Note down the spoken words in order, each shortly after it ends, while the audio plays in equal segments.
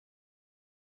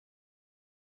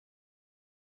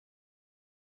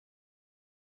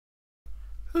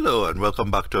Hello and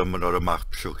welcome back to another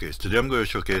map showcase. Today I'm going to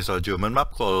showcase a German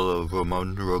map called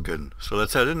Vorpommern Rügen. So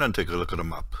let's head in and take a look at the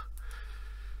map.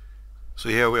 So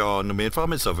here we are on the main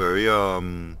farm. It's a very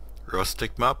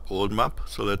rustic map, old map.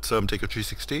 So let's take a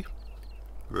 360.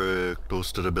 We're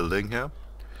close to the building here.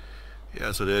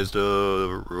 Yeah, so there's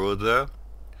the road there.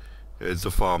 There's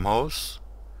the farmhouse.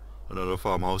 Another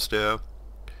farmhouse there.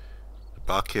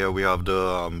 Back here we have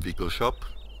the vehicle shop,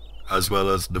 as well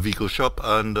as the vehicle shop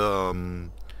and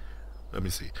let me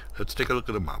see. Let's take a look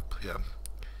at the map. Yeah,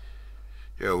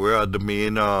 we're at the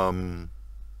main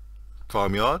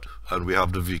farmyard, and we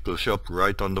have the vehicle shop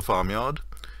right on the farmyard.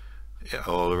 Yeah,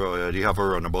 already have a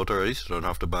runabout already, so don't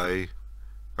have to buy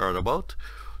a runabout.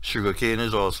 Sugarcane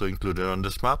is also included on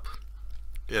this map.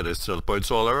 Yeah, there's sell points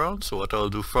all around. So what I'll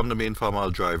do from the main farm, I'll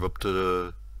drive up to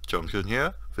the junction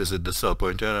here, visit the sell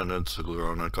point here, and then circle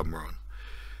around and come around.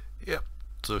 Yeah,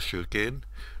 so sugarcane.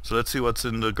 So let's see what's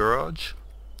in the garage.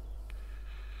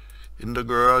 In the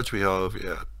garage we have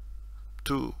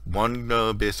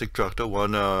one basic tractor,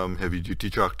 one heavy duty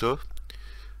tractor,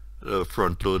 a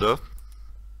front loader,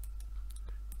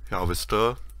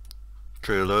 harvester,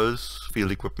 trailers,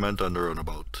 field equipment, and a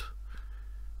runabout.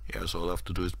 Yeah, so all I have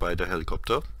to do is buy the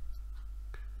helicopter.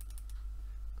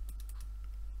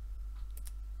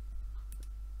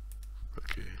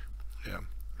 Okay, yeah.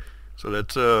 So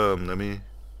let's let me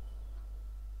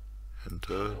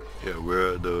enter. Yeah,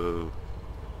 we're at the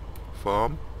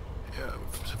farm. Yeah,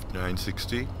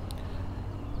 5960.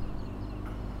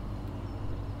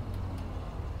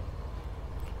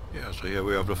 Yeah, so here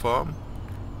we have the farm.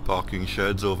 Parking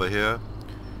sheds over here.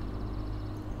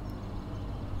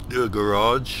 The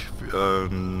garage,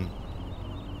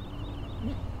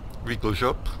 vehicle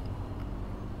shop.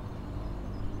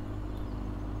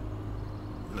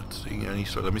 Let's see any.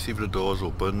 So let me see if the door's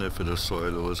open. If the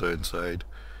soilers are inside.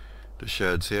 The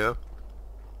sheds here.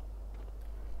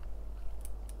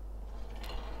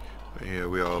 Here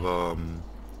we have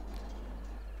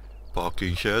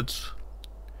parking sheds.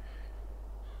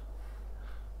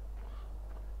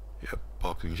 Yep,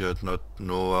 parking sheds.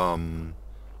 No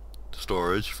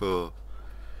storage for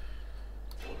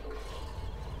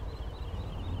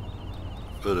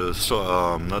the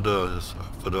not the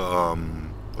for the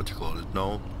what you call it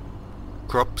now,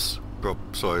 crop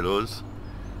soilers.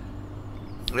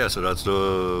 Yeah, so that's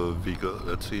the vehicle.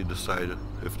 Let's see the side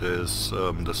if there's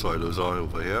the soilers are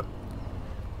over here.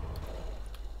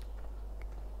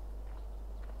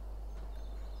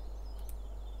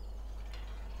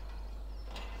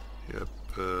 Yep,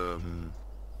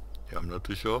 yeah, I'm not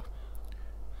too sure.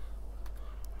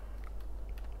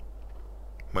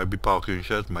 Might be parking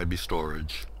sheds, might be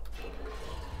storage.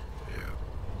 Yeah,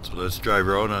 so let's drive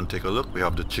around and take a look. We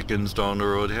have the chickens down the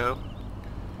road here.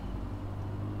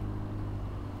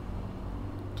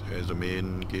 So here's the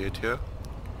main gate here.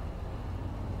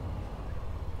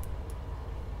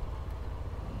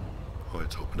 Oh,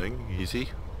 it's opening, easy.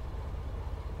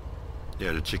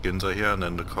 Yeah, the chickens are here, and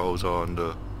then the cows are on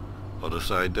the other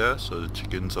side there. So the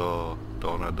chickens are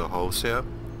down at the house here.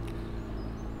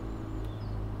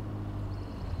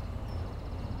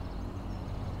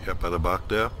 Yep, at the back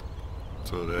there.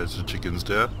 So there's the chickens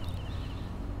there.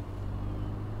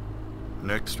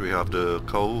 Next we have the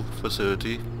cow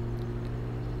facility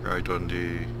right on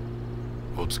the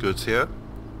outskirts here.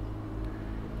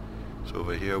 So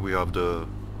over here we have the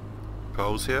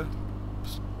cows here.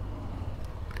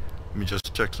 Let me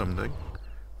just check something.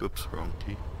 Oops, wrong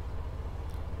key.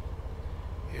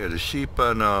 Yeah, the sheep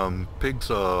and pigs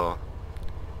are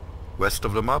west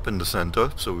of the map in the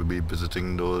center, so we'll be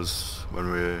visiting those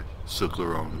when we circle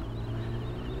around.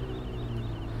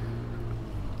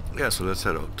 Yeah, so let's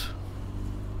head out.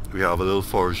 We have a little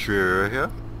forestry area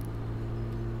here.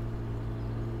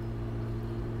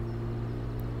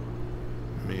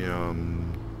 Me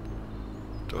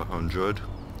to 100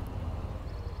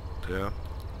 there.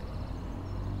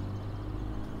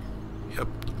 Yep,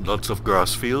 lots of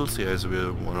grass fields. Here's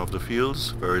one of the fields,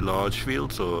 very large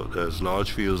field, so there's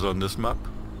large fields on this map.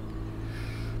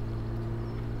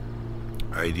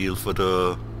 Ideal for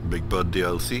the Big Bud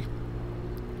DLC.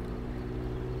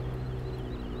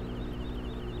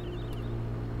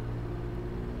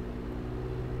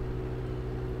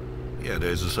 Yeah,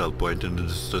 there's a sell point in the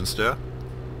distance there.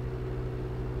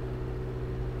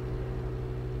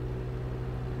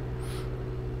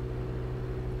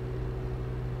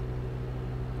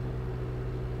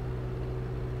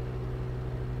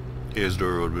 Here's the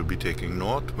road we'll be taking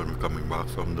north when we're coming back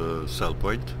from the sell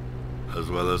point, as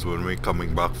well as when we're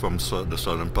coming back from the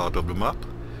southern part of the map.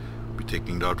 We'll be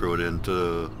taking that road in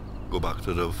to go back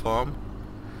to the farm.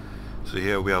 So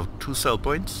here we have two sell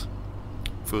points.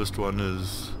 first one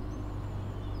is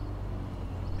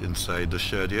inside the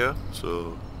shed here,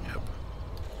 so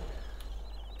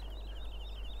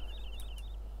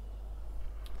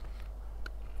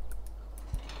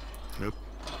yep.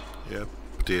 Yep,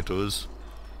 potatoes.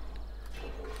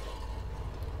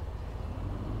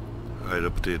 Either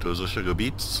potatoes or sugar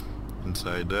beets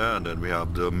inside there, and then we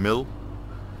have the mill.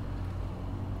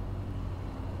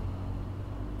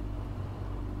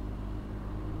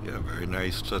 Yeah, very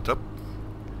nice setup.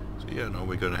 So yeah, now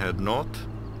we're gonna head north.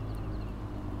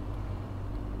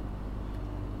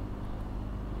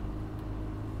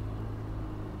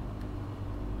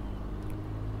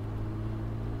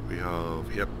 We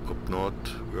have, yep, up north,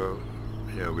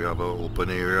 yeah, we have an open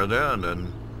area there, and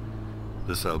then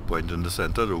the cell point in the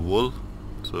center, the wool.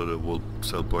 So the wool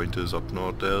cell point is up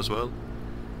north there as well.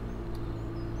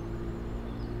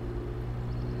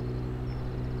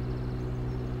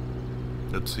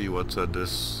 Let's see what's at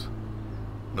this.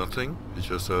 Nothing. It's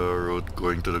just a road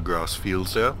going to the grass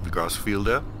fields there, the grass field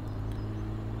there.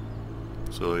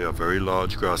 So yeah, very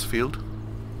large grass field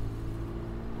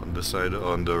on the side,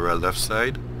 on the left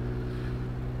side.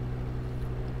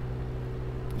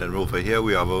 Then over here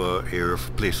we have a area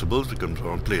of placeables. We can put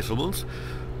on placeables,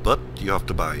 but you have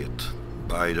to buy it.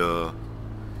 Buy the,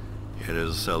 yeah,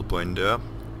 there's a sell point there.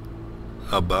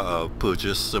 A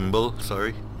purchase symbol,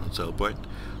 sorry, not sell point.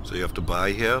 So you have to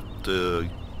buy here to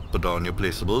put on your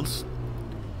placeables.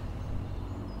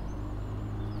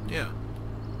 Yeah.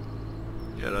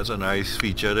 Yeah, that's a nice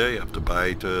feature there. You have to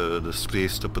buy the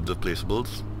space to put the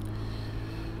placeables.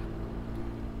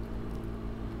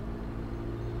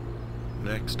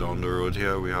 Next, down the road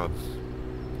here we have,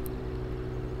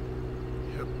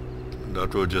 yep,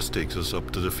 that road just takes us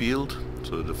up to the field.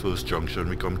 So the first junction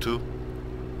we come to.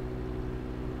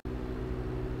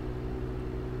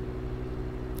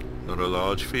 Another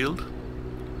large field.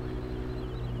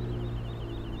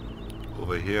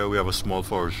 Over here we have a small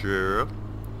forestry area.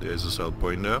 There's a cell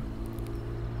point there.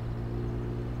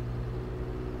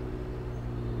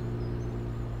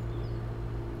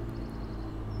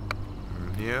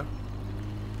 And here,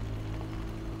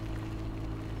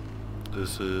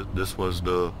 this was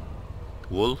the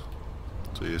wool.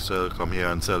 So you come here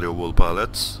and sell your wool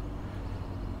pallets.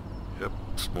 Yep,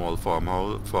 small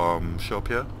farm shop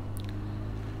here.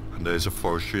 And there's a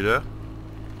forestry there.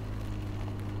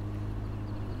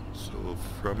 So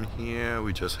from here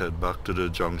we just head back to the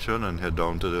junction and head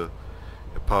down to the,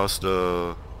 past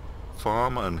the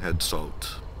farm and head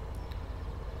south.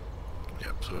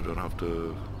 Yep, so I don't have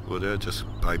to go there, just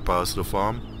bypass the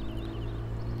farm.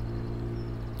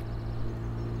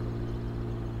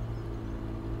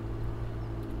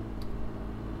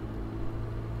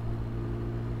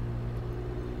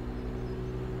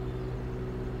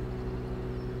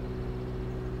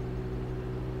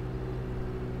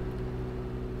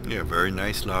 Yeah, very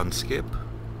nice landscape.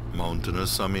 Mountainous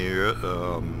some area,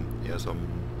 yeah, some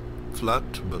flat,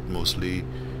 but mostly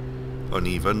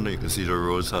uneven. You can see the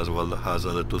roads has a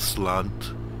little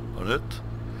slant on it.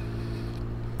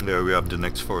 There we have the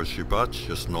next forestry patch,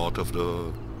 just north of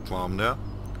the farm there.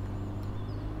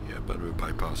 Yeah, but we're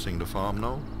bypassing the farm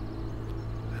now.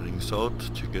 Heading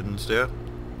south, chickens there.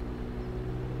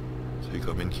 So you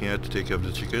come in here to take care of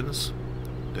the chickens.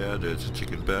 There's a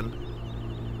chicken pen.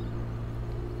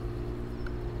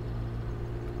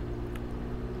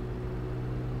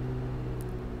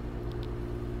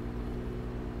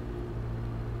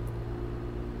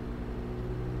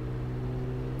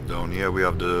 Down here we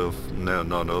have the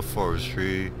another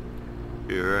forestry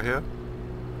area here.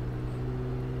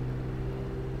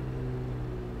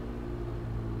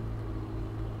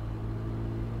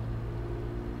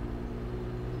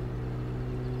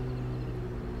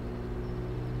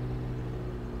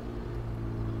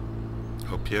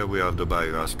 Up here we have the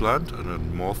biogas plant and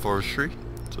then more forestry.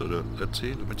 So let's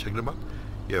see, let me check them out.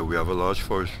 Yeah, we have a large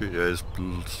forestry. There's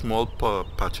small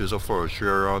patches of forestry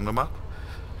around the map.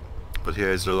 But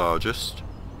here is the largest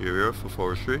area for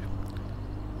forestry.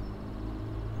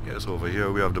 Yes, over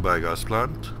here we have the biogas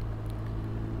plant.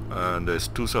 And there's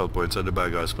two cell points at the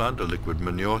biogas plant, the liquid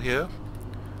manure here.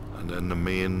 And then the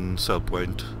main cell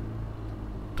point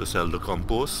to sell the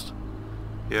compost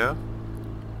here.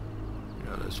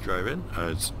 Yeah, let's drive in.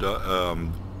 It's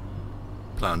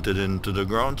planted into the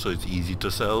ground, so it's easy to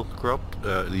sell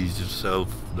easy to sell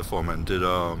the fermented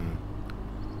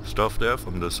stuff there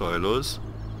from the silos.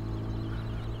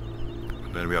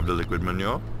 Then we have the liquid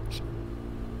manure.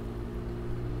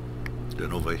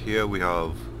 Then over here we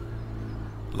have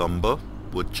lumber,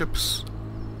 wood chips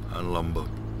and lumber.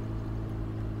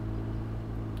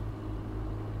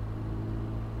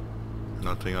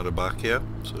 Nothing at the back here.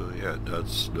 So yeah,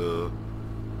 that's the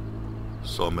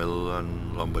sawmill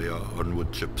and lumberyard on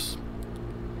wood chips.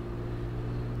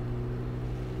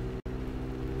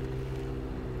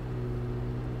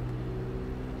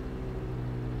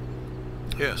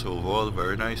 Yeah, so overall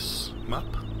very nice map.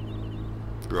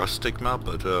 Rustic map,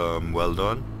 but well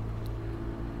done.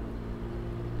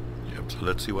 Yep, so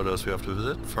let's see what else we have to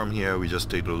visit. From here we just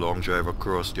take the long drive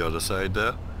across the other side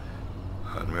there.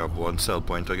 And we have one sell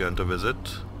point again to visit.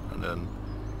 And then,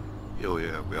 oh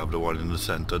yeah, we have the one in the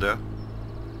center there.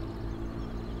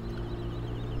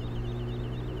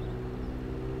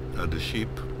 The sheep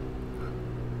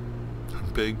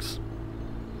and pigs.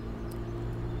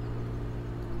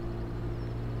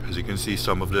 As you can see,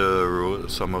 some of the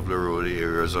road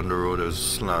areas on the road is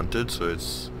slanted, so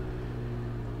it's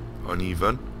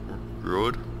uneven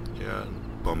road, yeah,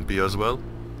 and bumpy as well.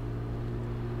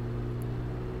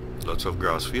 Lots of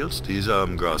grass fields. These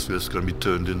grass fields can be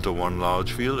turned into one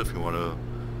large field if you want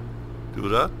to do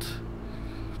that.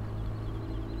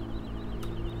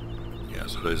 Yeah,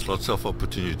 so there's lots of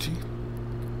opportunity,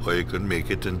 or you can make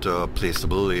it into a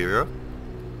placeable area.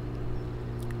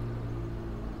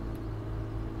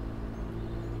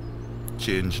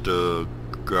 Change the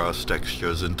grass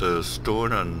textures into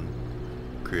stone and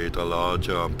create a large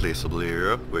placeable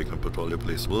area where you can put all your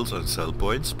placeables and sell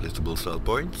points, placeable sell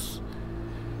points.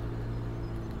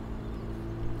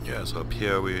 Yeah, so up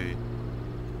here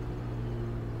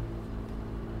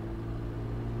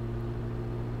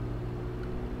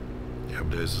yep,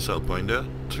 there's a sell point there.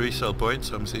 3 sell points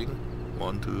I'm seeing.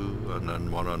 1, 2, and then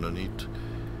one underneath.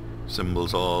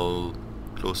 Symbols all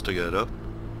close together.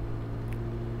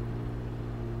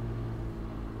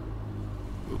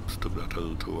 Oops, took that a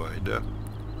little too wide there.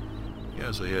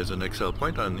 Yeah, so here's the next sell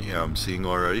point, and yeah, I'm seeing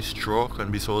already straw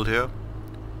can be sold here.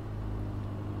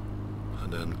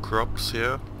 And then crops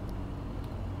here.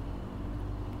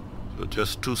 So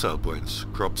just 2 sell points,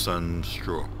 crops and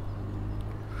straw.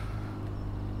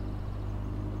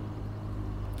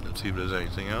 Let's see if there's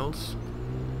anything else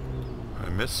I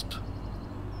missed.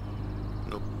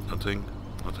 Nope, nothing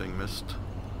missed.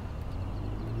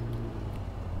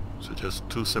 So just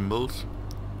 2 symbols.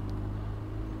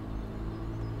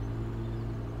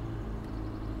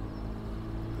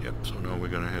 Yep, so now we're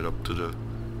gonna head up to the,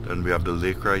 then we have the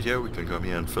lake right here. We can come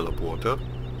here and fill up water.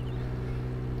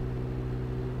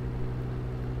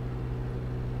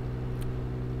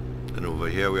 Then over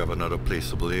here we have another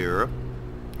placeable area.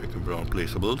 We can put on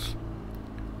placeables.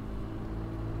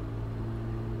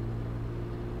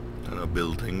 And a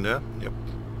building there, yep.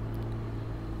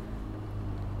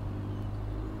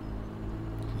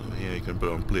 So here you can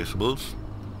put on placeables.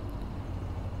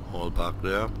 All back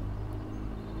there.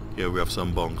 Here we have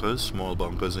some bunkers, small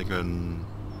bunkers you can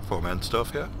ferment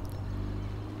stuff here.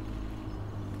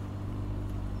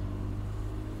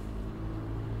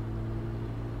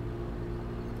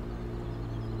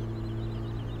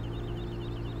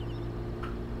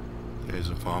 There's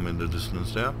a farm in the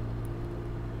distance there.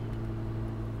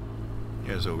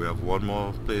 Yeah, so we have one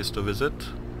more place to visit.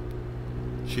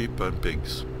 Sheep and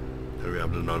pigs. Then we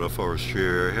have another forestry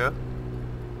area here.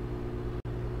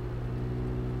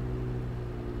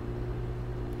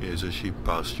 Here's the sheep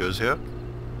pastures here.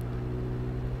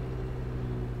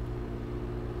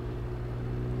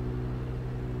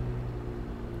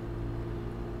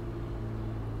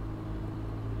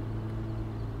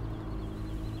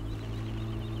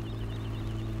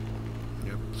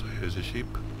 Yep, so here's the sheep.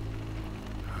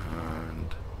 And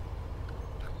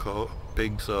the cow,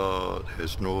 pigs are,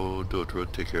 there's no dirt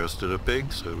road to take us to the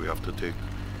pigs, so we have to take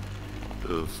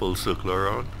the full circle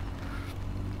around.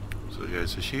 So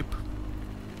here's the sheep.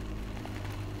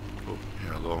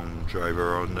 A long drive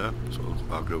around there, so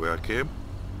back to where I came.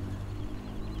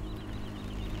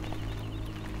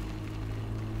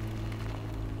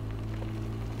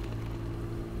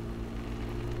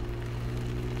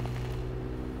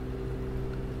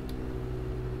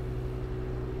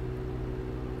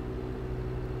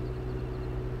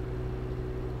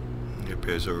 Yep,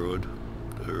 here's the road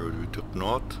we took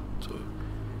north, so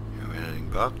yeah, we're heading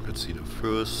back. Let's see the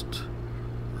first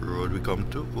road we come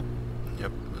to. Oh,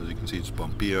 yep, as you can see it's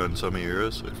bumpy in some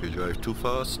areas, so if you drive too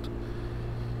fast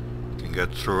you can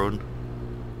get thrown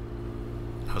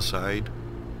aside.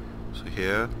 So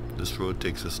here, this road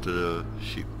takes us to the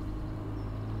sheep.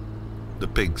 The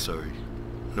pigs, sorry.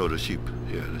 No, the sheep.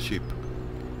 Yeah, the sheep.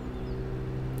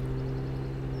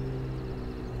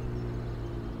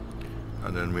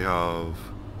 And then we have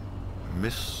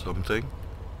missed something.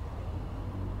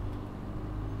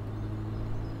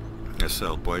 A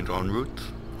sell point en route.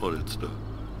 Oh, it's the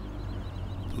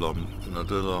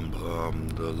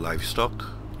the livestock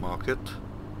market.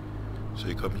 So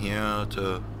you come here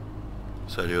to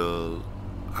sell your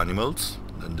animals,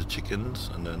 then the chickens,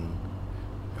 and then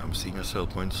I'm seeing a sell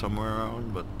point somewhere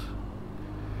around, but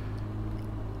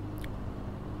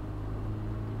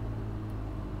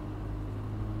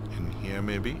in here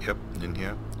maybe, yep, in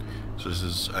here. So this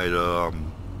is either, oh,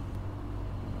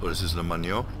 this is the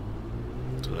manure,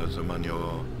 so that's the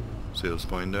manure sales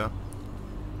point there.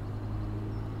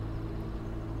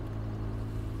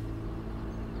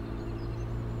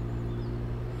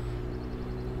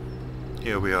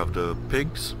 Here we have the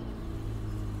pigs,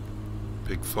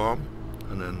 pig farm,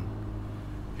 and then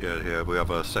here we have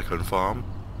a second farm.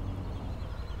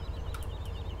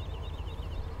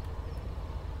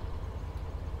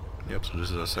 Yep, so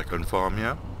this is a second farm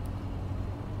here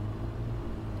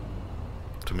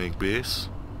to make base.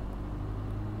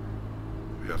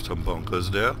 We have some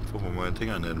bunkers there for momenting,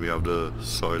 and then we have the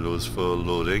silos for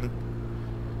loading,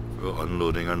 for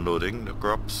unloading and loading the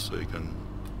crops. So you can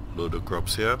load the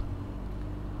crops here,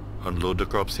 unload the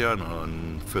crops here,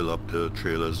 and fill up the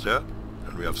trailers there.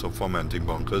 And we have some fermenting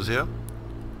bunkers here,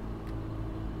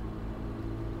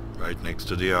 right next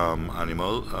to the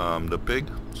animal, the pig.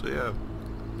 So yeah,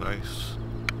 nice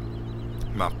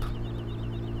map.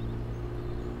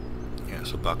 Yeah,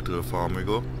 so back to the farm we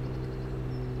go.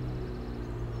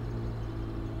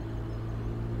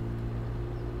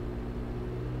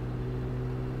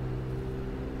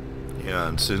 Yeah,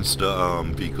 and since the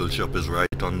vehicle shop is right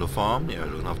on the farm, yeah, I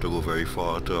don't have to go very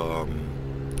far to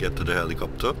get to the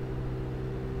helicopter.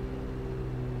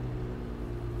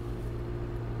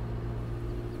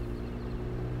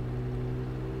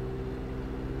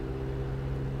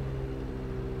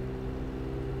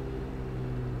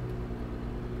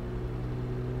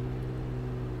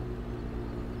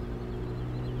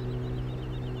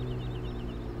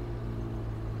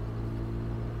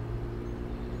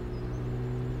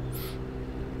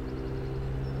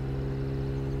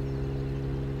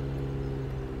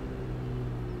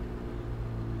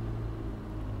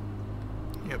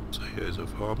 Yep, so here's a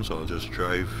farm, so I'll just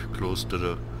drive close to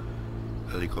the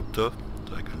helicopter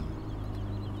so I can.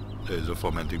 There's a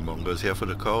fermenting bunkers here for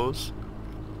the cows.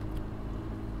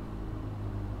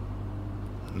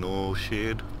 No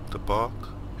shade to park.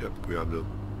 Yep, we have the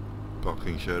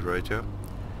parking shed right here.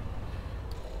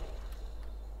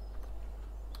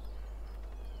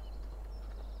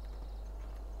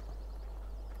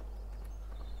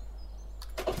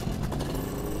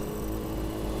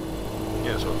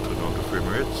 Yeah, so I'll turn on the frame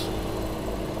rates.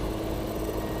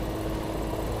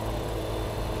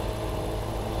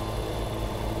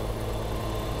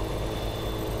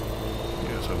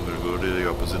 Yeah, so I'm going to go to the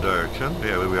opposite direction.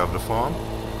 Yeah, we have the farm.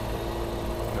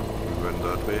 Yep, we went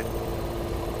that way.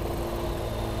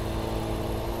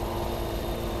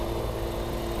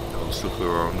 I'll circle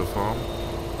around the farm.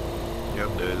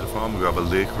 Yep, there's the farm. We have a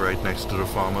lake right next to the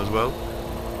farm as well.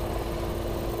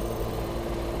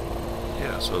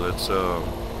 Yeah, so let's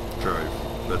drive.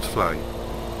 Let's fly.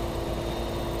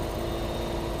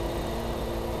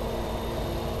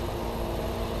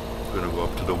 We're gonna go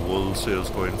up to the wool sales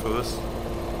point first.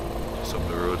 Just up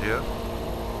the road here.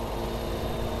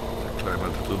 Climb a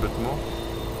little bit more.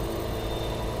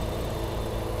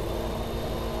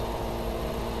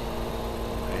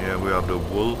 Here we have the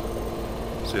wool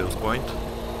sales point.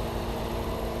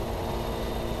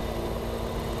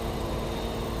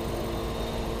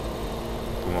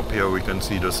 From up here we can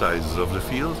see the sizes of the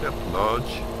fields. Yep,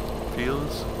 large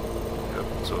fields.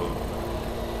 Yep, so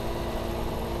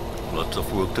lots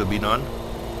of work to be done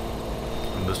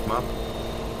on this map.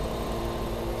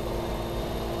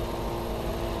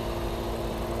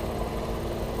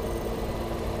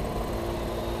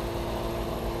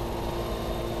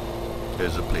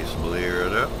 There's a placeable area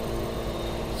there.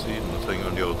 See, nothing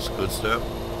on the outskirts there.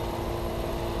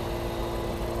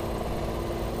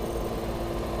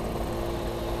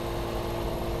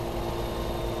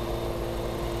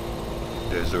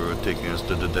 There's the road taking us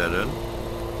to the dead end.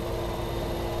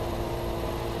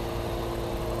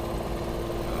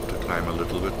 I have to climb a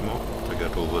little bit more to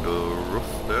get over the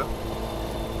roof there.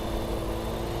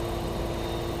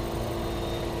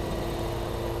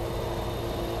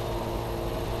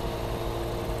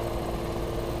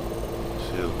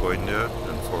 Sale point there,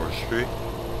 and forestry.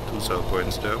 2 sell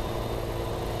points there.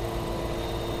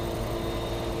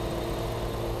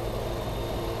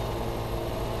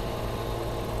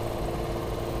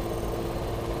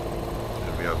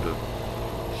 We have the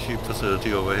sheep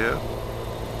facility over here.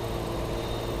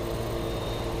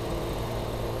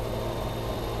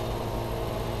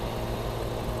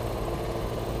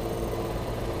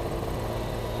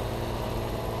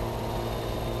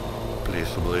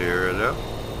 Placeable area there.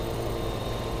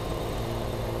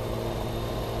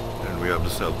 And we have the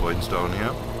sell points down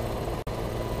here.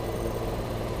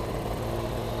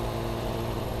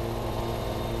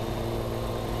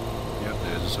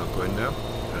 So going there,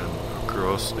 and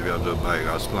across we have the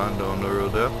biogas plant down the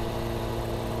road there.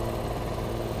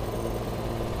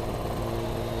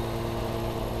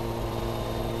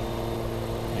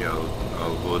 Yeah,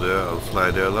 I'll go there, I'll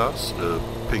fly there last, the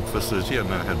pig facility, and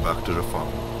then head back to the farm.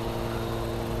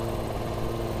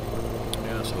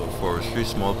 Yeah, so forestry,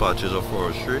 small patches of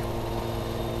forestry.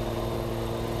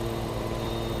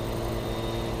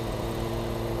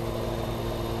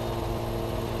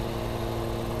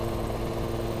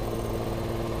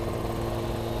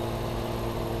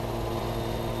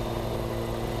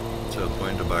 So I'm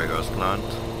going to biogas plant.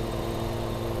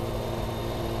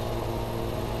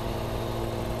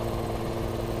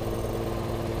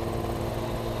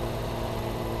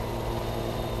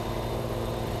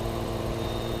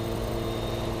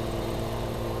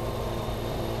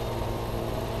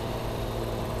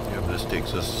 Yep, this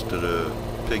takes us to the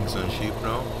pigs and sheep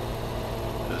now.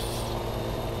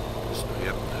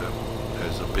 Yep,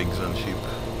 there's the pigs and sheep.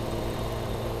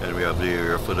 And we have the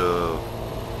area for the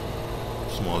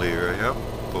small area here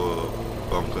for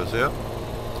bunkers here.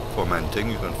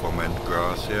 Fermenting, you can ferment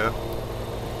grass here.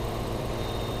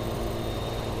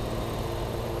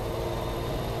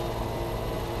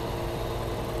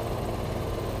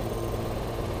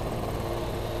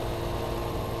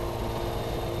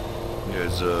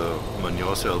 There's a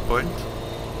manure sell point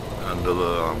under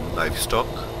the livestock.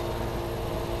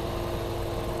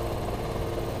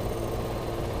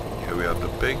 Here we have the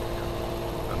pig.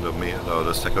 And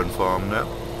the second farm there.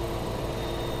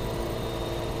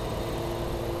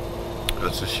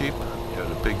 That's the sheep. Yeah,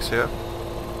 the pigs here.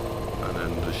 And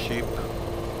then the sheep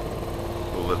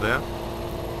over there.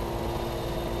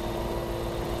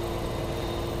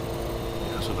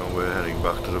 Yeah, so now we're heading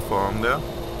back to the farm there.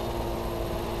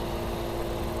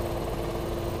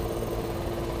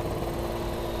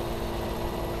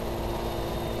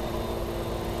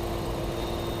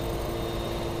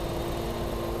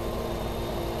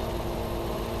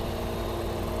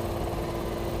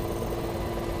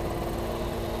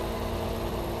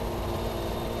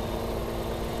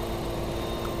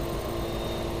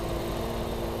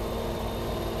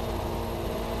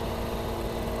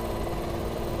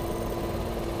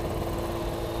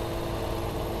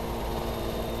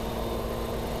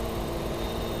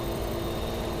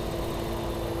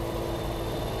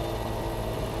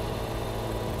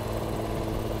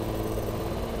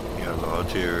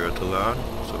 Large area to land,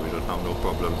 so we don't have no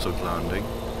problems with landing.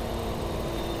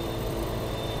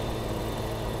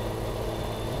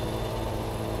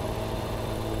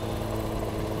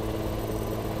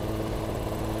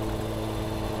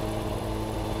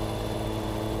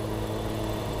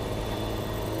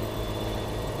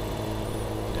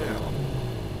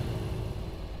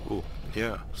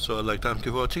 Yeah, so I'd like to thank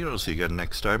you for watching, and I'll see you again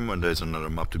next time when there's another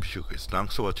map to be showcased.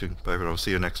 Thanks for watching, bye for now,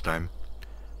 see you next time.